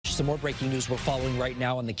Some more breaking news we're following right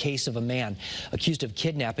now on the case of a man accused of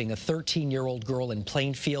kidnapping a 13-year-old girl in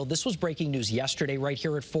Plainfield. This was breaking news yesterday right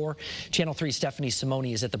here at 4. Channel 3's Stephanie Simone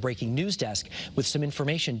is at the breaking news desk with some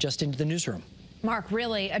information just into the newsroom. Mark,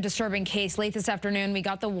 really a disturbing case. Late this afternoon, we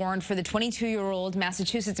got the warrant for the 22-year-old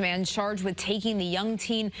Massachusetts man charged with taking the young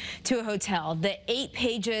teen to a hotel. The 8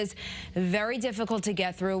 pages, very difficult to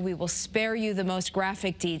get through. We will spare you the most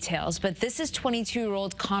graphic details. But this is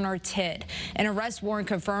 22-year-old Connor Tidd. An arrest warrant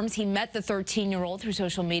confirms he met the 13-year-old through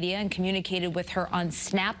social media and communicated with her on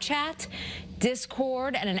Snapchat,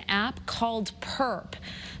 Discord, and an app called Perp.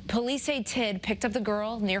 Police say Tidd picked up the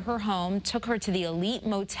girl near her home, took her to the elite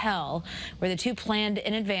motel where the two planned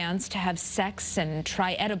in advance to have sex and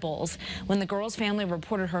try edibles. When the girl's family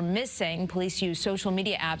reported her missing, police used social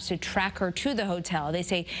media apps to track her to the hotel. They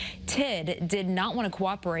say Tidd did not want to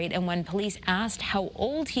cooperate, and when police asked how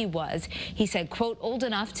old he was, he said, quote, old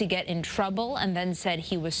enough to get in trouble, and then said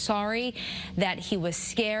he was sorry, that he was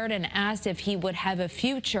scared, and asked if he would have a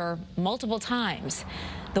future multiple times.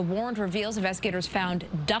 The warrant reveals investigators found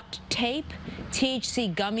duct tape,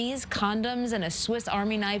 THC gummies, condoms, and a Swiss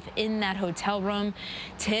Army knife in that hotel room.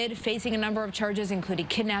 Tidd facing a number of charges, including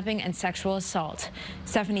kidnapping and sexual assault.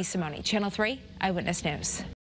 Stephanie Simone, Channel 3 Eyewitness News.